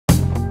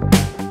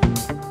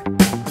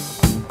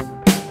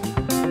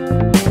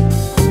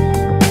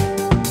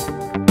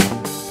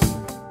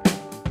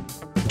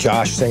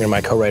Josh Singer,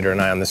 my co-writer,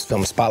 and I on this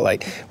film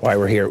Spotlight, why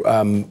we're here.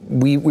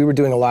 We were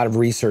doing a lot of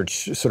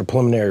research, sort of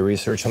preliminary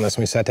research on this,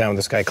 and we sat down with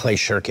this guy, Clay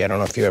Shirky. I don't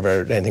know if you ever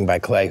heard anything by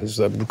Clay, who's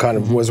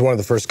was one of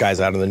the first guys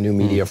out on the new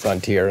media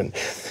frontier, and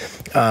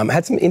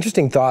had some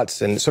interesting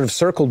thoughts and sort of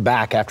circled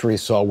back after he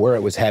saw where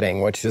it was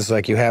heading, which is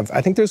like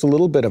I think there's a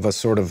little bit of a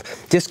sort of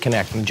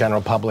disconnect in the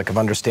general public of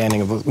understanding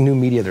of new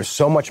media. There's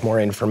so much more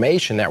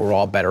information that we're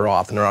all better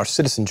off, and there are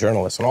citizen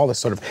journalists and all this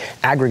sort of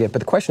aggregate, but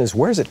the question is,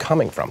 where is it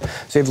coming from?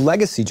 So you have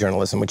legacy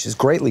journalism, which is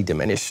greatly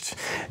diminished.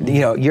 You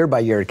know, year by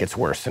year it gets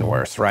worse and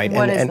worse, right?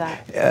 What is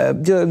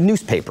that?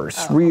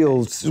 Newspapers,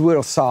 real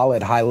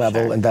solid,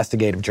 high-level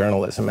investigative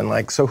journalism, and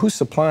like, so who's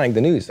supplying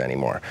the news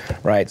anymore,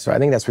 right? So I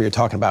think that's what you're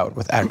talking about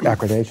with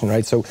accreditation,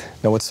 right? So,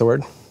 no, what's the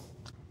word?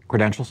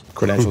 Credentials.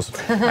 Credentials.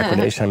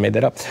 Accreditation, I made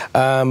that up.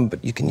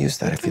 But you can use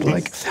that if you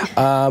like.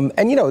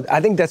 And, you know,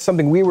 I think that's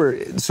something we were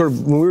sort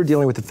of, when we were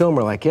dealing with the film,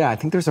 we're like, yeah, I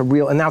think there's a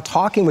real, and now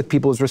talking with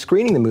people as we're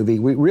screening the movie,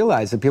 we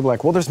realize that people are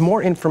like, well, there's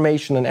more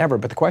information than ever,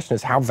 but the question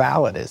is, how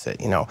valid is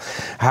it? You know,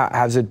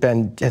 has it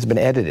been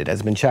edited, has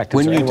it been checked?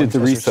 When you did the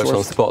research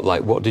on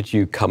Spotlight, what did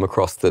you come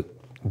across that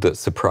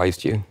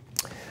surprised you?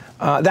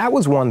 That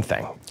was one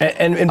thing,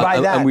 and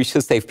by that... And we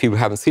should say, if people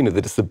haven't seen it,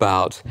 that it's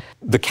about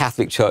the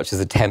Catholic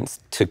Church's attempts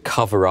to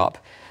cover up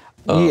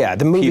the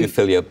movie,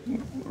 pedophilia.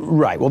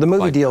 Right, well, the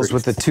movie deals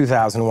with the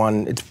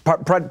 2001,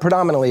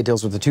 predominantly it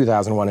deals with the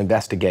 2001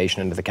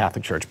 investigation into the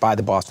Catholic Church by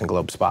the Boston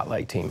Globe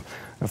Spotlight team,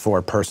 a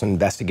four-person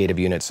investigative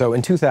unit. So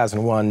in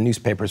 2001,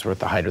 newspapers were at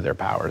the height of their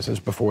powers. It was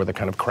before the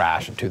kind of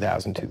crash of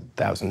 2000,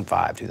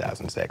 2005,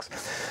 2006.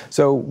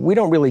 So we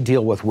don't really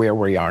deal with where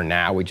we are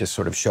now. We just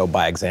sort of show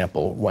by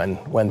example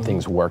when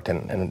things worked,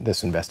 and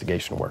this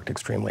investigation worked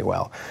extremely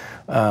well.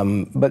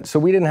 But so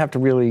we didn't have to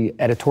really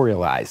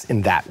editorialize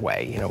in that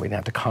way. You know, we didn't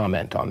have to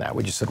comment on that.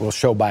 We just said, we'll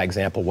show by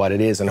example what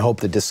it is and hope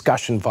the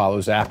discussion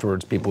follows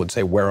afterwards. People would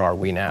say, where are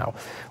we now?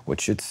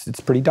 Which it's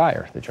pretty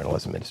dire, the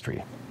journalism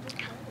industry.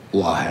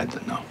 Well, I had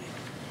to know.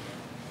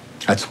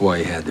 That's why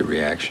he had the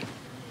reaction.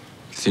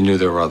 Because he knew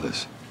there were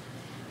others.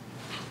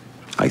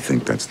 I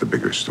think that's the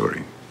bigger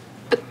story.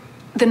 But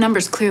the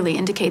numbers clearly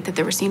indicate that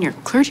there were senior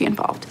clergy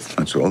involved.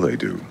 That's all they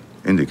do.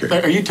 Indicate.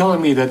 Are you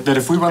telling me that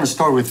if we run a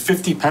story with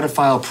 50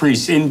 pedophile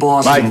priests in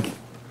Boston... Mike,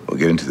 we'll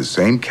get into the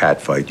same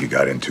catfight you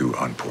got into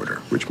on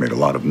Porter, which made a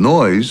lot of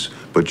noise,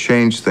 but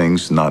changed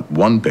things not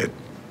one bit.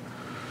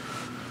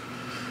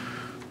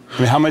 I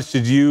mean, how much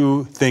did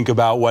you think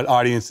about what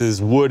audiences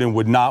would and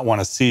would not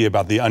want to see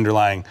about the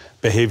underlying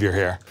behavior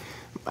here?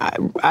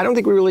 I don't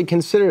think we really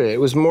considered it. It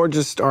was more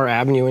just our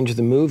avenue into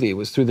the movie. It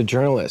was through the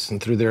journalists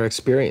and through their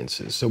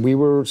experiences. So we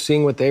were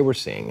seeing what they were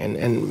seeing.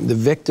 And the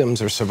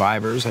victims, or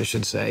survivors, I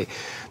should say,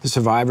 the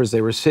survivors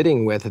they were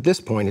sitting with at this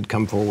point had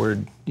come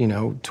forward, you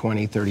know,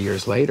 20, 30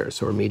 years later.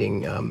 So we're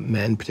meeting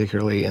men,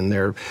 particularly in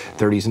their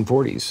 30s and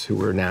 40s,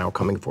 who are now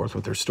coming forth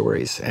with their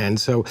stories. And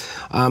so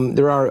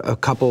there are a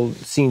couple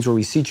scenes where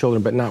we see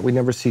children, but we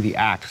never see the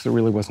act, because it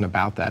really wasn't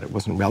about that. It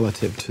wasn't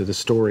relative to the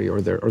story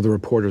or the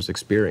reporter's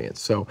experience.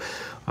 So,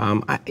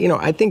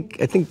 I think,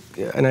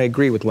 and I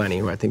agree with Lenny,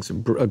 who I think is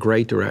a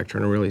great director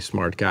and a really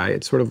smart guy.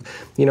 It's sort of,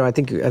 you know, I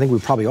think we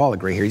probably all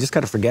agree here. You just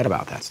got to forget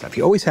about that stuff.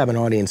 You always have an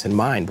audience in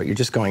mind, but you're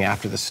just going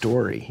after the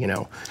story, you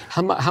know.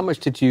 How much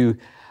did you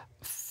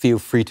feel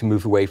free to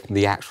move away from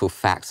the actual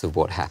facts of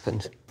what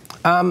happened?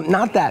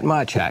 Not that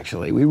much,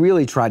 actually. We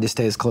really tried to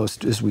stay as close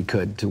as we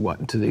could to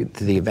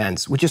the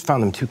events. We just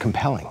found them too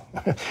compelling.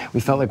 We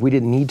felt like we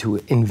didn't need to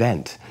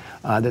invent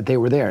that they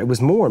were there. It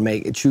was more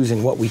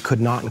choosing what we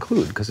could not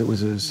include, because it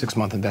was a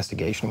 6-month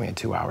investigation. We had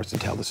 2 hours to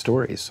tell the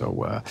story.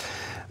 So,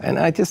 and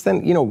I just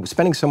then, you know,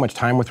 spending so much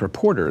time with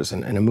reporters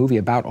and a movie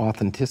about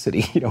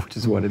authenticity, you know, which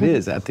is what it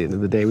is at the end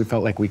of the day, we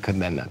felt like we could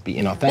then not be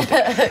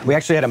inauthentic. We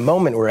actually had a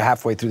moment where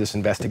halfway through this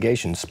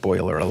investigation,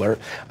 spoiler alert,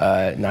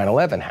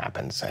 9/11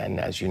 happens. And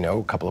as you know,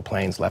 a couple of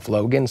planes left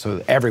Logan,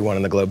 so everyone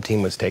in the Globe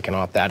team was taken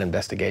off that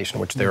investigation,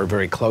 which they were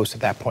very close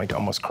at that point to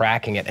almost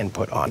cracking it, and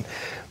put on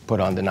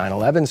the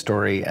 9/11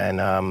 story.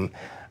 And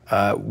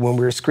when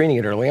we were screening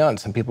it early on,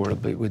 some people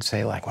would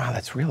say, like, wow,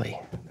 that's really,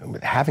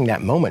 having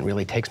that moment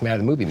really takes me out of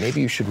the movie. Maybe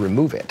you should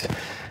remove it.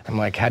 I'm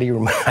like, how do you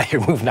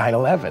remove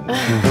 9/11?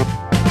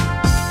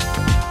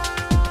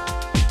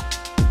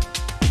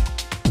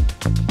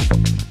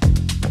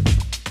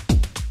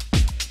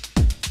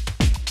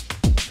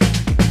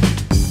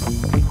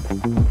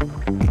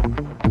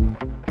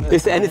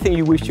 Is there anything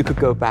you wish you could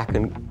go back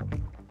and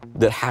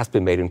that has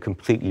been made and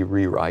completely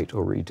rewrite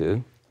or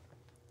redo?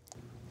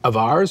 Of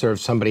ours or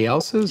of somebody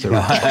else's? Or?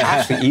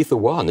 Actually, either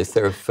one. Is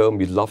there a film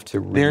you'd love to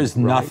rewrite? There's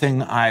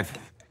nothing I've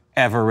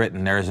ever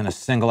written. There isn't a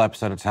single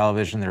episode of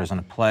television, there isn't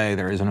a play,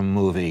 there isn't a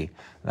movie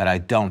that I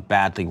don't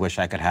badly wish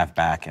I could have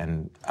back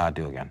and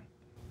do again.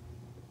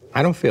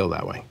 I don't feel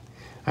that way.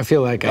 I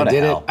feel like I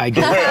did it. I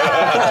did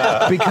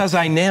it because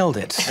I nailed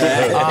it.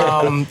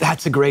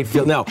 That's a great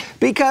feel. No,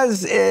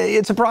 because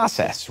it's a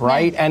process,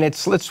 right? And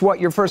it's what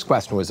your first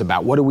question was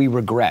about. What do we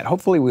regret?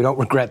 Hopefully we don't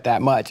regret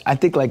that much. I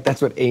think like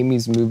that's what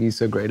Amy's movie is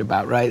so great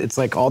about, right? It's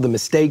like all the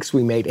mistakes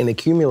we made and the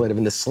cumulative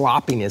and the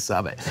sloppiness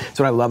of it. That's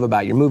what I love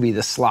about your movie,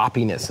 the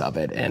sloppiness of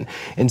it, and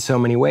in so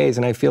many ways.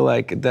 And I feel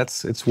like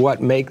it's what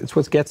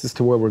gets us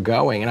to where we're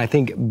going. And I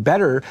think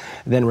better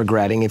than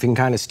regretting, if you can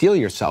kind of steel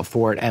yourself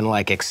for it and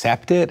like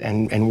accept it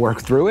and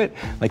work through it,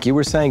 like you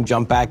were saying,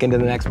 jump back into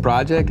the next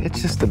project,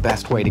 it's just the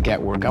best way to get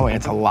where we're going.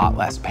 It's a lot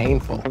less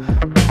painful.